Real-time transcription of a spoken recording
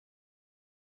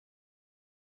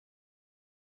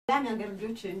ሰላም ያገር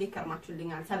ልጆች እንዴት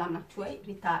ከርማችሁልኛል? ሰላም ናችሁ ወይ?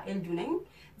 ሪታ ኤልዱ ነኝ።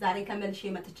 ዛሬ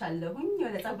ከመልሼ መጥቻለሁኝ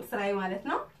ወደ ጸጉር ስራዬ ማለት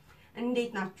ነው።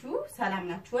 እንዴት ናችሁ? ሰላም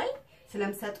ናችሁ ወይ?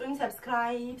 ስለምሰጡኝ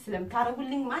ሰብስክራይብ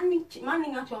ስለምታረጉልኝ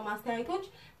ማንኛቸውም አስተያየቶች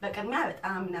በቅድሚያ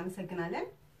በጣም እናመሰግናለን።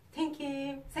 ቴንክ ዩ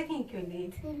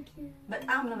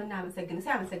በጣም ነው እናመሰግናለን።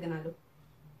 ሳመሰግናለሁ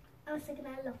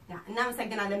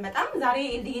እናመሰግናለን በጣም። ዛሬ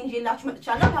እንዲንጂላችሁ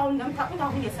መጥቻለሁ። አሁን እንደምታውቁት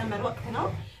አሁን የሰመር ወቅት ነው፣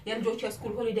 የልጆች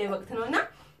የስኩል ሆሊዴይ ወቅት ነውና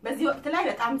በዚህ ወቅት ላይ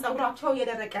በጣም ጸጉራቸው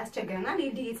እየደረቀ ያስቸግረናል።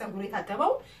 ይሄ ጸጉር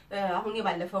የታጠበው አሁን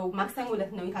የባለፈው ማክሰኞ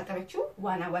ዕለት ነው የታጠበችው።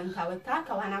 ዋና ወጣ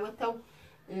ከዋና ወጣው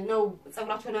ነው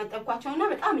ጸጉራቸውን ያጠብኳቸውና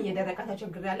በጣም እየደረቀ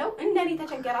ተቸግሬያለሁ። እንደኔ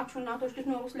ተቸገራችሁ እናቶች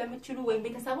ልትኖሩ ስለምትችሉ ወይም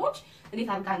ቤተሰቦች እንዴት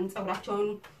አድርጋን ጸጉራቸውን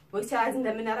ሞይስቸራይዝ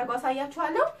እንደምናደርገው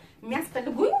አሳያችኋለሁ።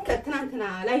 የሚያስፈልጉኝ ከትናንትና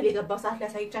ላይ የገባው ሰዓት ላይ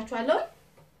አሳይቻችኋለሁ።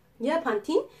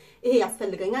 የፓንቲን ይሄ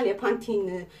ያስፈልገኛል። የፓንቲን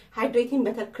ሃይድሬቲንግ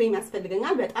በተር ክሬም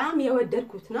ያስፈልገኛል። በጣም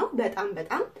የወደድኩት ነው። በጣም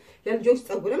ለልጆች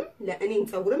ጸጉርም ለእኔም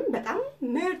ጸጉርም በጣም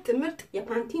ምርጥ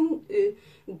የፓንቲን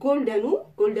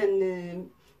ጎልደን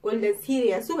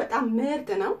ሲሪየሱ በጣም ምርጥ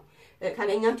ነው።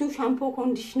 ካገኛችሁ ሻምፖ፣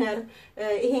 ኮንዲሽነር፣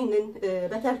 ይሄንን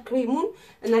በተር ክሬሙን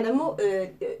እና ደግሞ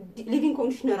ሊቪንግ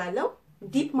ኮንዲሽነር አለው፣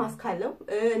 ዲፕ ማስክ አለው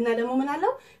እና ደግሞ ምን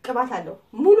አለው ቅባት አለው።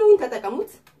 ሙሉውን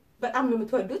ተጠቀሙት። በጣም ነው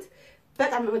የምትወዱት።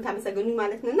 በጣም ነው የምታመሰግኑኝ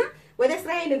ማለት ነውና ወደ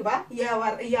እስራኤል ልግባ።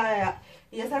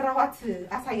 የሰራኋት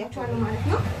አሳያችኋለሁ ማለት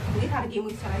ነው። እንዴት አድርጌ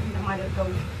ሞይስቸራይዝ እንደማደርገው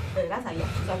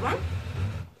ላሳያችሁ። ጸጉሯን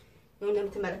ነው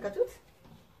እንደምትመለከቱት።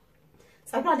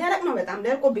 ጸጉሯ ደረቅ ነው፣ በጣም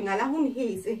ደርቆብኛል። አሁን ይሄ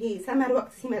ሰመር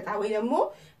ወቅት ሲመጣ ወይ ደግሞ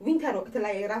ዊንተር ወቅት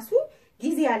ላይ ራሱ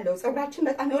ጊዜ ያለው ጸጉራችን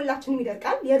በጣም የሁላችንም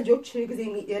ይደርቃል። የልጆች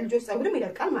ጸጉርም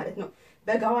ይደርቃል ማለት ነው።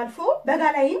 በጋው አልፎ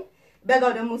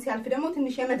በጋው ደግሞ ሲያልፍ ደግሞ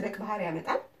ትንሽ የመድረቅ ባህሪ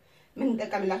ያመጣል። ምን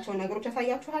እንጠቀምላቸው ነገሮች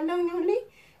አሳያችኋለሁ። አሁን ላይ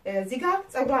እዚህ ጋር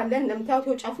ጸጉሯ አለ እንደምታዩት፣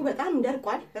 የጫፉ በጣም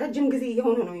ደርቋል። ረጅም ጊዜ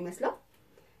የሆነ ነው የሚመስለው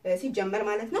ሲጀመር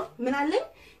ማለት ነው። ምን አለኝ?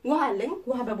 ውሃ አለኝ።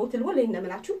 ውሃ በቦትል ሆለ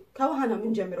እንደምላችሁ ከውሃ ነው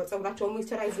የምንጀምረው። ጸጉራቸውን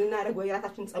ሞይስቸራይዝ ልናደርግ ወይ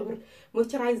ራሳችን ጸጉር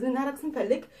ሞይስቸራይዝ ልናደርግ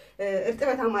ስንፈልግ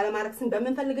እርጥበታማ ለማድረግ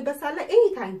በምንፈልግበት ሰዓት ላይ ኤኒ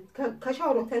ታይም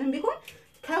ከሻወር ወተንም ቢሆን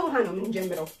ከውሃ ነው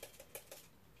የምንጀምረው።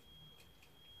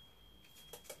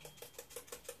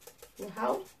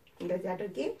 ውሃው እንደዚህ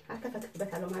አድርጌ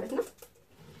አከፈክበታለሁ ማለት ነው።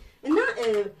 እና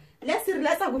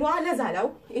ለጸጉሯ ለዛላው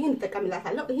ይሄን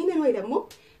ተጠቀምላታለሁ። ይሄንን ወይ ደግሞ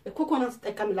ኮኮናት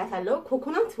ተጠቀምላታለሁ።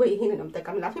 ኮኮናት ወይ ይሄንን ነው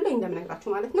ተጠቀምላታለሁ ላይ እንደምነግራችሁ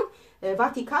ማለት ነው።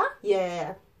 ቫቲካ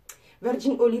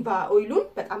የቨርጂን ኦሊቫ ኦይሉን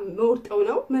በጣም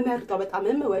መመርጠው በጣም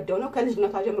የምወደው ነው።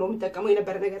 ከልጅነቷ ጀምሮ የምጠቀመው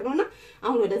የነበረ ነገር ነውና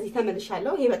አሁን ወደዚህ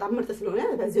ተመልሻለሁ። ይሄ በጣም ምርጥ ስለሆነ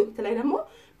በዚህ ወቅት ላይ ደግሞ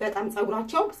በጣም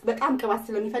ጸጉራቸው በጣም ቅባት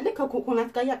ስለሚፈልግ ከኮኮናት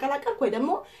ጋር ያቀላቀልኩ ወይ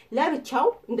ደግሞ ለብቻው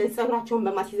እንደዚህ ጸጉራቸውን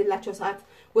በማስይዝላቸው ሰዓት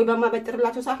ወይ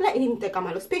በማበጥርላቸው ሰዓት ላይ ይሄን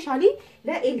ተጠቀማለሁ። ስፔሻሊ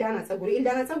ለኤልዳና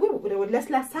ጸጉር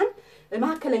ለስላሳን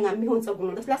ማከለኛ የሚሆን ጸጉር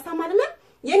ነው። ለስላሳ ማለት ነው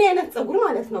የኔ አይነት ጸጉር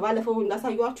ማለት ነው። ባለፈው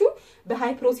እንዳሳዩአችሁ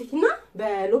በሃይ ፕሮሲቲ እና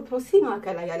በሎ ፕሮሲቲ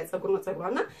ማከላ ያለ ጸጉር ነው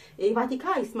ጸጉሯና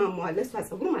የቫቲካ ይስማማዋል። ለሷ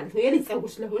ጸጉር ማለት ነው የልጅ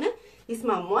ጸጉር ስለሆነ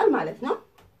ይስማማዋል ማለት ነው።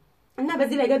 እና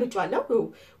በዚህ ላይ ገልብጫለሁ።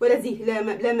 ወደዚህ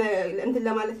እንትን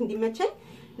ለማለት እንዲመቸኝ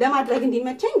ለማድረግ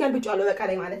እንዲመቸኝ ገልብጫለሁ በቃ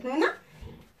ላይ ማለት ነውና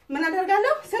ምን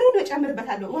አደርጋለሁ? ስሩን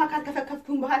እጨምርበታለሁ። ውሃ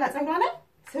ካከፈከፍኩኝ በኋላ ጸጉሯ ላይ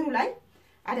ስሩ ላይ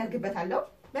አደርግበታለሁ።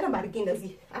 በደንብ አድርጌ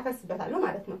እንደዚህ አፈስበታለሁ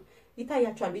ማለት ነው።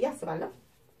 ይታያችኋል ብዬ አስባለሁ።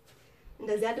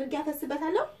 እንደዚህ አድርጌ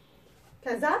አፈስበታለሁ።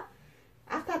 ከዛ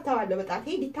አፍታታዋለሁ በጣቴ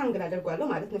ዲታንግል አደርጋለሁ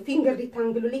ማለት ነው። ፊንገር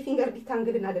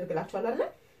ዲታንግል እናደርግላችኋል አይደል?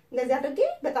 እንደዚህ አድርጌ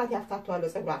በጣቴ አፍታታዋለሁ።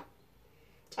 ጸጉሯ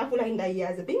ጫፉ ላይ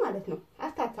እንዳይያዝብኝ ማለት ነው።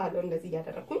 አፍታታዋለሁ እንደዚህ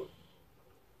እያደረኩኝ።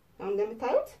 አሁን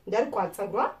እንደምታዩት ደርቋል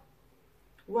ጸጉሯ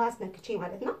ውሃ አስነክቼ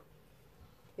ማለት ነው።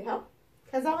 ይሄው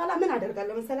ከዛ በኋላ ምን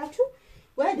አደርጋለሁ መሰላችሁ?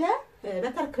 ወደ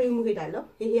በተር ክሬሙ ሄዳለሁ።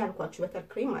 ይሄ ያልኳችሁ በተር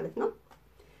ክሬም ማለት ነው።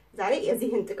 ዛሬ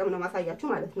የዚህን ጥቅም ነው ማሳያችሁ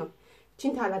ማለት ነው።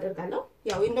 ቺንታል አደርጋለሁ።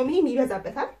 ያው እንደውም ይሄም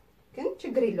ይበዛበታል ግን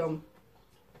ችግር የለውም።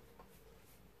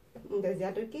 እንደዚህ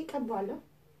አድርጌ ቀባዋለሁ።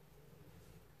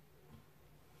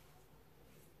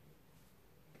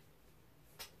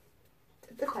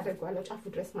 ጥጥት አደርጋለሁ ጫፉ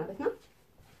ድረስ ማለት ነው።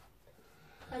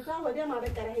 ከዛ ወደ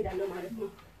ማበጠሪያ ሄዳለሁ ማለት ነው።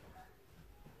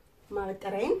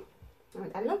 ማበጠሪያዬን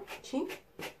አመጣለሁ።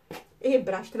 ይሄ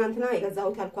ብራሽ ትናንትና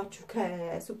የገዛሁት ያልኳችሁ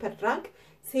ከሱፐር ድራግ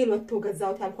ሴል ወጥቶ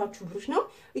ገዛሁት ያልኳችሁ ብሩሽ ነው።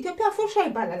 ኢትዮጵያ ፎርሻ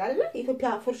ይባላል አይደል? ኢትዮጵያ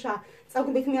ፎርሻ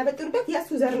ጸጉር ቤት የሚያበጥሩበት የሱ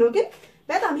ዘር ነው። ግን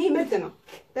በጣም ይሄ ምርጥ ነው።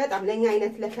 በጣም ለኛ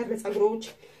አይነት ለከር ጸጉሮች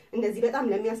እንደዚህ በጣም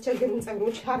ለሚያስቸግሩን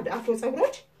ጸጉሮች ሃርድ አፍሮ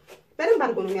ጸጉሮች በደንብ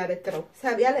አድርጎ ነው የሚያበጥረው።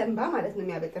 ያለ እንባ ማለት ነው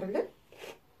የሚያበጥርልን።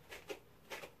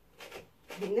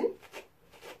 ይሄንን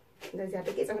እንደዚህ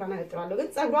አድርጌ ጸጉሯን አበጥራለሁ። ግን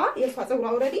የሷ ጸጉሯ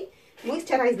ኦሬዲ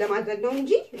ሞይስቸራይዝ ለማድረግ ነው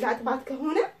እንጂ ለአጥባት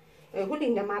ከሆነ ሁሌ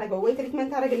እንደማረገው ወይ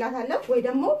ትሪትመንት አደርግላታለሁ ወይ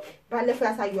ደግሞ ባለፈው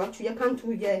ያሳዩአችሁ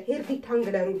የካንቱ የሄር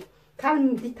ዲታንግለሩ ካልም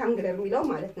ዲታንግለር የሚለው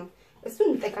ማለት ነው እሱን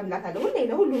እንጠቀምላታለሁ ሁሌ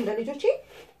ለሁሉም ለልጆቼ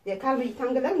የካርብ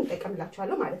ሪክታንግለር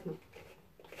እንጠቀምላቸዋለሁ ማለት ነው።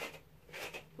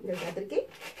 እንደዛ አድርጌ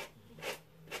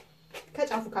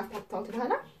ከጫፉ ካፍታታሁት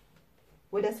በኋላ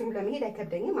ወደ ስሩ ለመሄድ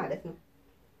አይከብደኝም ማለት ነው።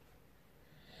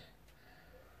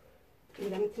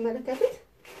 እንደምትመለከቱት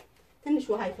ትንሽ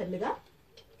ውሃ ይፈልጋል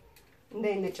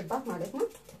እንዳይነጭባት ማለት ነው።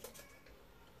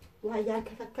 ውሃ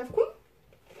ያከፈከፍኩኝ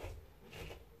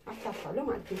አታፋለሁ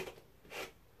ማለት ነው።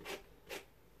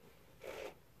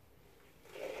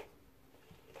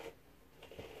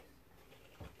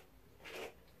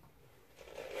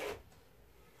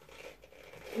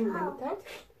 እንደምታዩት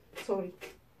ሶሪ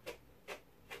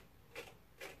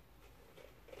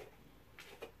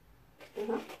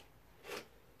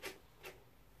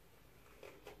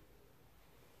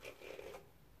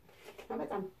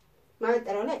በጣም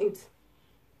ማበጠሪያው ላይ እዩት።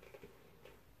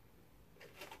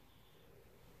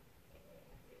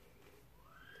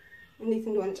 እንዴት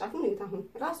እንደሆነ ጫፉን እዩት። አሁን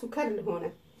ራሱ ከርል ሆነ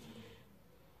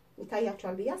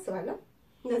ይታያችኋል ብዬ አስባለሁ።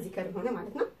 እንደዚህ ከርል ሆነ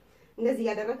ማለት ነው። እንደዚህ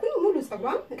ያደረኩኝ ሙሉ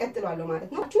ጸጉሯን እቀጥላለሁ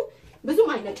ማለት ነው። ብዙም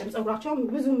አይነጭም ጸጉራቸው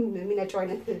ብዙም የሚነጨው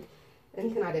አይነት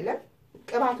እንትን አይደለም።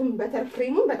 ቅባቱም በተር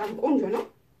ክሬሙም በጣም ቆንጆ ነው።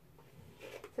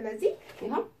 ስለዚህ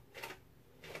ይሄው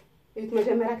እዩት፣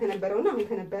 መጀመሪያ ከነበረውና አሁን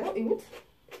ከነበረው እዩት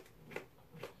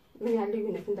ምን ያህል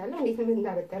ልዩነት እንዳለው፣ እንዴት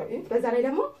እንዳበጠረው እዩት። በዛ ላይ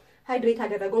ደግሞ ሃይድሬት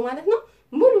አደረገው ማለት ነው።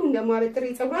 ሙሉ እንደማበጥር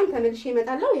ጸጉሯን ተመልሼ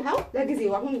እመጣለሁ። ይሄው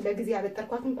ለጊዜው አሁን ለጊዜ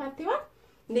ያበጠርኳትን ፓርቲዋ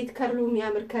እንዴት ከርሉ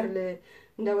የሚያምር ከርል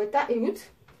እንደወጣ እዩት።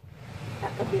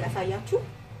 ታቀብ ያሳያችሁ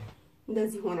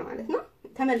እንደዚህ ሆነ ማለት ነው።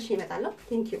 ተመልሼ እመጣለሁ።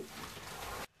 ቴንክ ዩ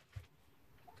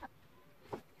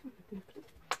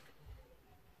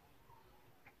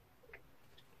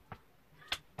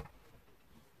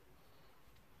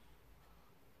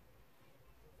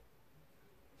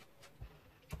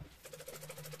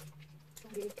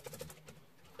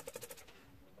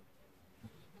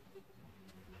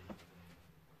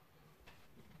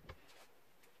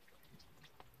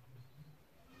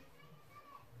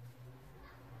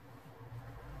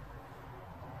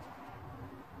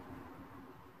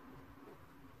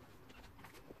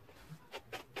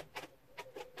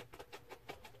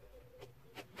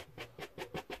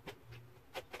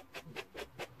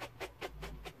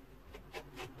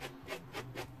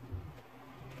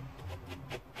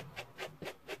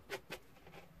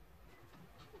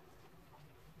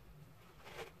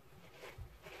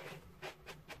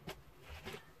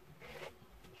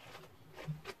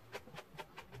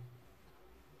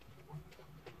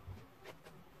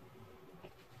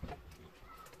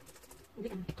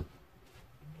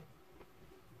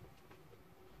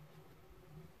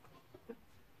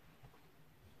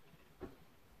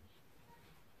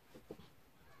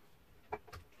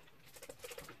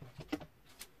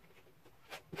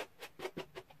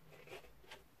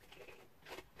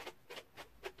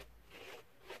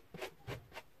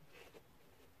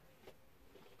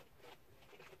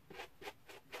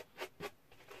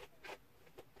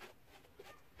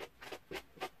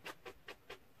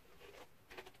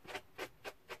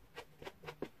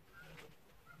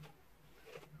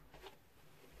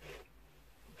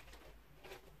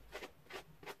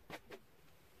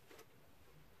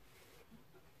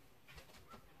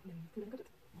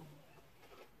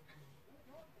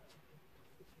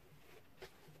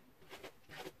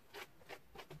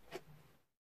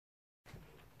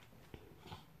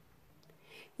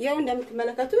ያው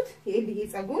እንደምትመለከቱት የልጅ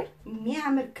ጸጉር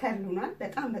የሚያምር ከርል ሆኗል።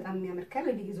 በጣም የሚያምር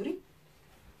ከርል ልጅ ዙሪ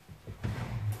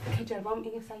ከጀርባም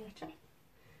እያሳያችሁ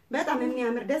በጣም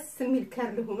የሚያምር ደስ የሚል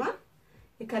ከርል ሆኗል።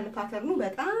 የከርል ፓተርኑ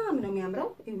በጣም ነው የሚያምረው።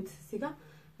 እዩት እዚህ ጋር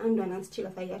አንዷን አንስቼ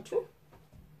ላሳያችሁ።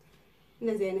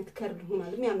 እንደዚህ አይነት ከርል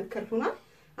ሆኗል። የሚያምር ከርል ሆኗል።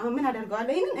 አሁን ምን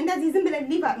አደርጋለሁ? ይሄንን እንደዚህ ዝም ብለን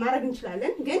ሊቭ ማድረግ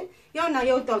እንችላለን። ግን ያውና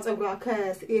የወጣው ጸጉሯ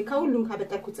ከሁሉም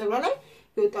ካበጠርኩት ጸጉሯ ላይ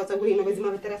የወጣው ጸጉሬ ነው በዚህ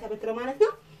ማበጠሪያ ሳበጥረው ማለት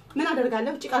ነው። ምን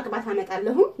አደርጋለሁ? ጭቃ ቅባት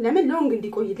አመጣለሁ። ለምን ሎንግ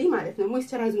እንዲቆይልኝ ማለት ነው።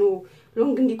 ሞይስቸራይዝ ነው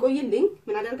ሎንግ እንዲቆይልኝ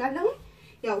ምን አደርጋለሁ?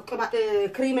 ያው ቅባት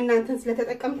ክሬም እና እንትን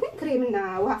ስለተጠቀምኩኝ ክሬም እና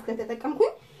ውሃ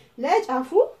ስለተጠቀምኩኝ ለጫፉ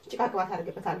ጭቃ ቅባት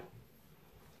አደርግበታለሁ።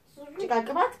 ጭቃ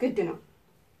ቅባት ግድ ነው።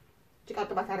 ጭቃ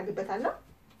ቅባት አደርግበታለሁ።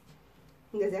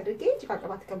 እንደዚህ አድርጌ ጭቃ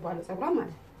ቅባት ተቀባለሁ ጸጉሯን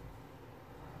ማለት ነው።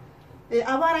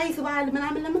 አቧራ ይስባል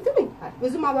ምናምን ለምትሉኝ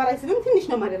ብዙም አቧራ ይስብም ትንሽ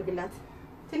ነው ማደርግላት።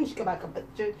 ትንሽ ጭቃ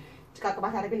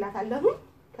ቅባት አደርግላታለሁ።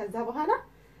 ከዛ በኋላ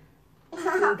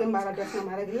ግንባሯ ድረስ ነው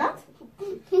ማድረግላት።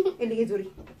 እልዬ ዙሪ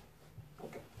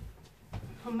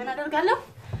ምን አደርጋለሁ?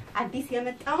 አዲስ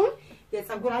የመጣውን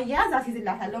የጸጉር አያያዝ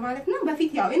አስይዝላታለሁ ማለት ነው።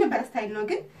 በፊት ያው የነበረ ስታይል ነው፣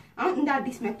 ግን አሁን እንደ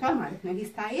አዲስ መጥቷል ማለት ነው። ይሄ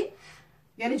ስታይል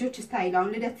የልጆች ስታይል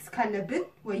አሁን ልደት እስካለብን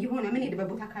ወይ የሆነ ምን ሄድበት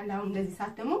ቦታ ካለ አሁን እንደዚህ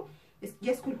ሰዓት ደግሞ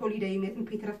የስኩል ሆሊዴይ የትምህርት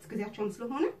ቤት እረፍት ጊዜያቸውም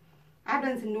ስለሆነ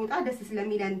አብረን ስንወጣ ደስ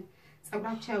ስለሚለን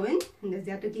ጸጉራቸውን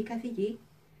እንደዚህ አድርጌ ከፍዬ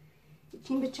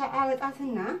እቺን ብቻ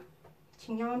አወጣትና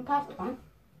እቺኛውን ፓርቷን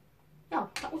ያው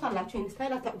ታውቁታላችሁ ይሄን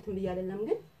ስታይል አታውቁትም ብዬ አይደለም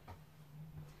ግን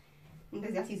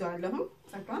እንደዚህ አስይዘዋለሁ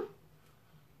ጸጉሯን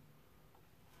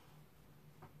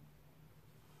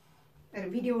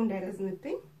ቪዲዮ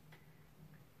እንዳይረዝምብኝ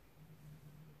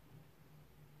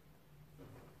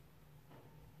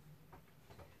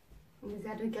እንደዚህ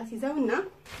አድርጌ አስይዘውና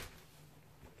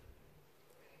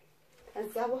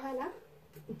ከዛ በኋላ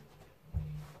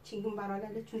እቺን ግንባሯ ላይ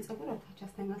ያለችውን ጸጉር አታች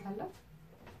አስተኛታለሁ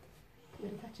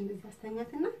ወደታች እንደዚህ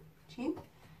አስተኛትና እቺን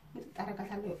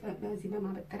ምጥጣረጋታለሁ በዚህ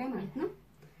በማበጠሪያ ማለት ነው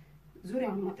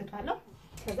ዙሪያውን ማጥቷለሁ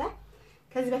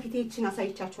ከዚህ በፊት እቺን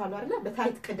አሳይቻችኋለሁ አይደል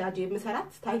በታይት ቀዳጄ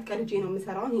የምሰራት ታይት ቀድጄ ነው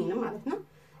የምሰራው ይሄንን ማለት ነው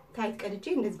ታይት ቀድጄ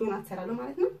እንደዚህ ዶና አሰራለሁ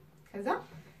ማለት ነው ከዛ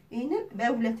ይሄንን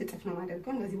በሁለት እጥፍ ነው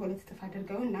ማደርገው እንደዚህ ሁለት እጥፍ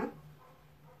አድርገውና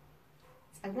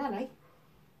ጸጉሯ ላይ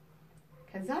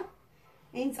ከዛ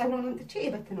ይሄን ጸጉሯን አንጥቼ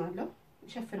እበትነዋለሁ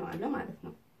እሸፍነዋለሁ ማለት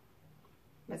ነው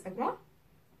በጸጉሯ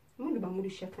ሙሉ በሙሉ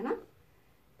ይሸፈናል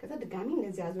ከዛ ድጋሚ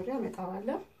እንደዚህ አዙሪያ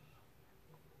መጣዋለሁ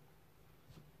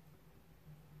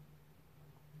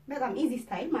በጣም ኢዚ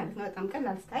ስታይል ማለት ነው በጣም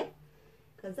ቀላል ስታይል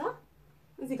ከዛ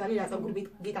እዚህ ጋር ሌላ ጸጉር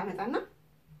ጌጣ መጣና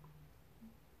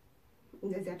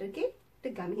እንደዚህ አድርጌ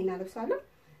ድጋሚ ሄና ለብሳለሁ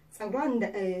ጸጉሯን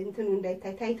እንትኑ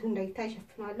እንዳይታይ ታይቱ እንዳይታይ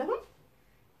ሸፍናለሁ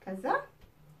ከዛ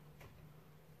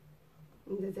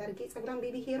እንደዚህ አድርጌ ጸጉሯን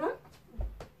ቤቢ ሄሯን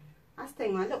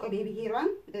አስተኛለሁ ቤቢ ሄሯን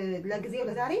ለጊዜው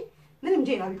ለዛሬ ምንም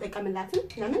ጄል አልጠቀምላትም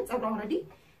ለምን ጸጉሯ ኦሬዲ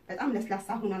በጣም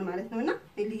ለስላሳ ሆኗል ማለት ነውና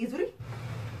እልይ ዙሪ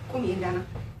ቁሚ እንዳና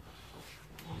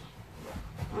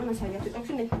አሁን አሳያችሁ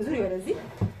ጸጉሩን ዙሪ ወደዚህ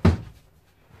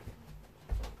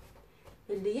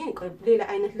እልይ ሌላ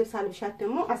አይነት ልብስ አልብሻት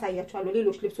ደግሞ አሳያችኋለሁ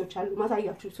ሌሎች ልብሶች አሉ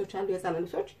ማሳያችሁ ልብሶች አሉ የጻና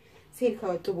ልብሶች ሴል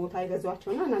ከወጡ ቦታ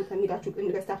ይገዟቸውና እናንተ ሄዳችሁ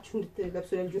እንገስታችሁ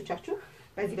እንድትለብሱ ለልጆቻችሁ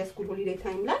በዚህ በስኩል ሆሊዴይ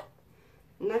ታይም ላይ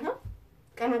እና ነው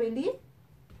ቀናቤልዬ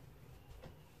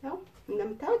ያው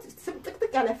እንደምታዩት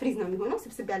ጥቅጥቅ ያለ ፍሪዝ ነው የሚሆነው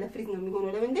ስብስብ ያለ ፍሪዝ ነው የሚሆነው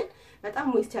ለምን ግን በጣም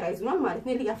ሞይስቸራይዝ ነው ማለት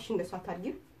ነው ልያፍሽ እንደሷ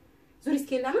አታርጊው ዙሪ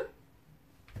ስኬላና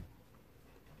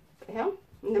ያው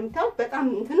እንደምታዩት በጣም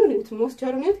እንትኑ ነው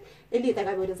ሞይስቸሩ ነው እልይ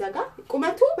ወደዛ ጋር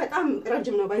ቁመቱ በጣም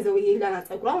ረጅም ነው ባይዘው ይላና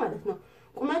ጸጉሯ ማለት ነው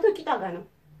ቁመቱ ቂጣ ጋር ነው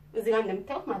እዚህ ጋር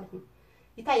እንደምታዩት ማለት ነው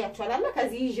ይታያችኋል አለ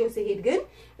ከዚህ ይዤው ሲሄድ ግን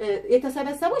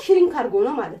የተሰበሰበው ሽሪንክ አድርጎ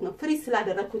ነው ማለት ነው ፍሪዝ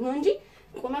ስላደረኩት ነው እንጂ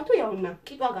ቁመቱ ያውና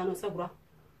ቂጧ ጋር ነው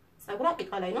ጸጉሯ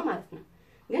ቂጧ ላይ ነው ማለት ነው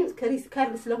ግን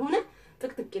ከርል ስለሆነ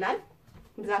ጥቅጥቅ ይላል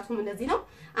ብዛቱም እንደዚህ ነው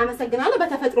አመሰግናለሁ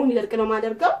በተፈጥሮ እንዲደርቅ ነው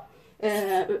ማደርገው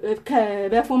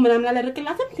በፎም ምናምን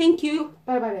አላደርቅላትም ቴንክ ዩ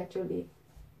ባይ ባይ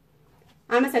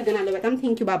አመሰግናለሁ በጣም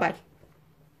ቴንክ ዩ ባይ ባይ